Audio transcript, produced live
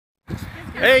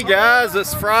Hey guys,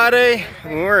 it's Friday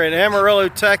and we're in Amarillo,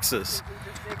 Texas.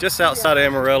 Just outside of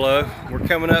Amarillo. We're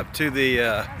coming up to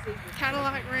the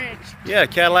Cadillac Ranch. Yeah,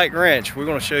 Cadillac Ranch. We're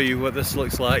going to show you what this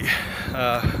looks like.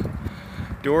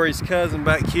 Dori's cousin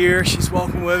back here. She's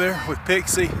walking with her with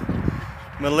Pixie.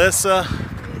 Melissa.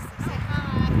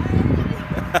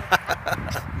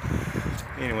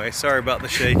 Anyway, sorry about the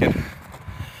shaking.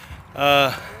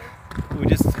 We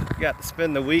just got to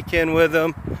spend the weekend with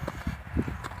them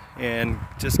and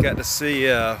just got to see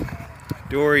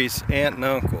Dori's aunt and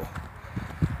uncle.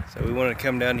 So we wanted to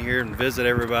come down here and visit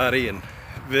everybody and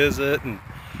visit and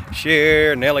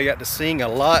share. Nellie got to sing a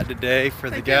lot today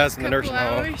for the guys in the nursing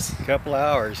home. A couple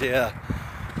hours, yeah.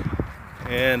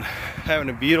 And having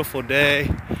a beautiful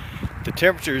day. The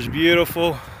temperature is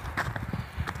beautiful.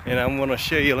 And I'm going to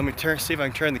show you, let me see if I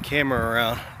can turn the camera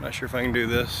around. Not sure if I can do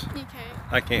this. You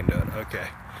can't. I can't do it, okay.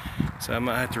 So I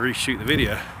might have to reshoot the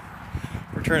video.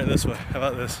 Or turn it this way, how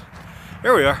about this?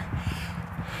 There we are.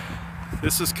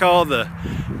 This is called the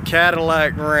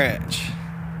Cadillac Ranch.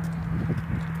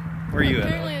 Where are you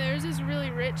Apparently at? there's this really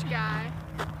rich guy.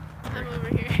 I'm over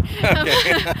here.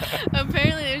 Okay.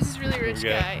 Apparently there's this really rich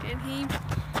guy and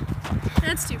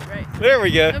that's too bright. There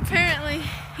we go. Apparently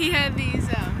he had these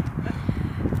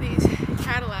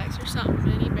Cadillacs or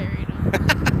something and he buried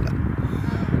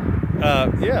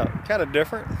them. Yeah, kind of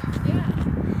different. Yeah.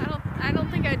 I don't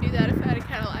think I'd do that if I had a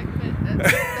Cadillac, but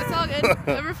that's all good.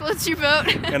 Whoever floats your boat.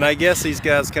 And I guess these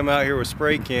guys come out here with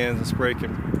spray cans and spray,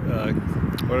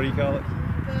 what do you call it?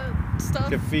 The stuff.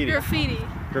 Graffiti.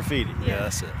 Graffiti. Yeah,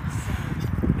 that's it.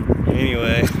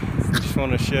 Anyway, just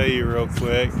want to show you real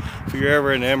quick. If you're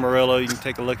ever in Amarillo, you can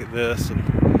take a look at this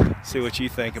and see what you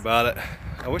think about it.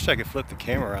 I wish I could flip the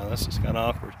camera around. This is kind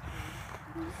of awkward.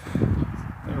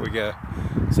 There we go.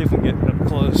 See if we can get up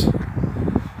close.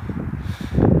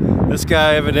 This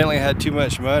guy evidently had too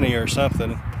much money or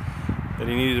something that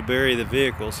he needed to bury the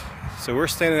vehicles. So we're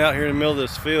standing out here in the middle of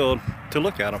this field to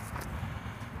look at them.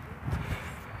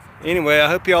 Anyway, I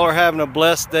hope y'all are having a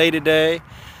blessed day today.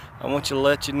 I want to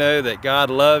let you know that God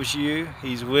loves you.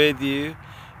 He's with you.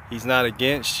 He's not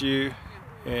against you.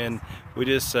 And we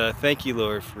just thank you,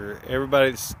 Lord, for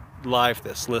everybody's life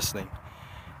that's listening.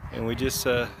 And we just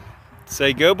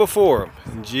say go before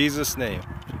them in Jesus' name.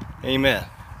 Amen.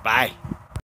 Bye.